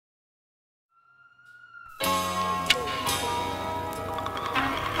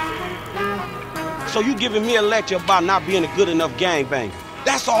So you giving me a lecture about not being a good enough gangbanger?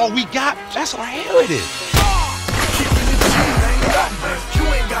 That's all we got? That's our heritage. You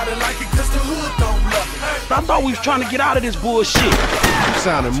ain't gotta like it cause the hood don't love it. I thought we was trying to get out of this bullshit. You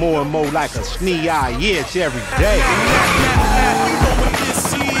sounding more and more like a snee-eye itch every day. You know what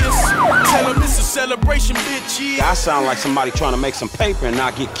this is. Tell them it's a celebration, bitch, yeah. I sound like somebody trying to make some paper and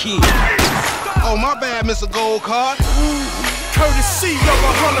not get killed. Oh, my bad, Mr. Gold Card. Courtesy of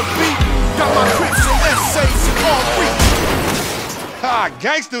 100 beat. Got my Crips and essays in all week. Ah,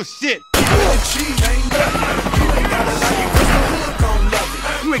 gangster shit.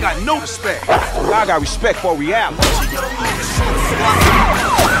 You ain't got no respect. I got respect for reality.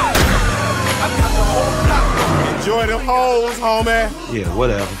 Enjoy them hoes, homie. Yeah,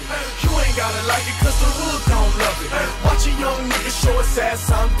 whatever. You ain't gotta like it cause the hood don't love it. Watch a young nigga show his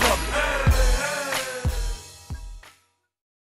ass, I'm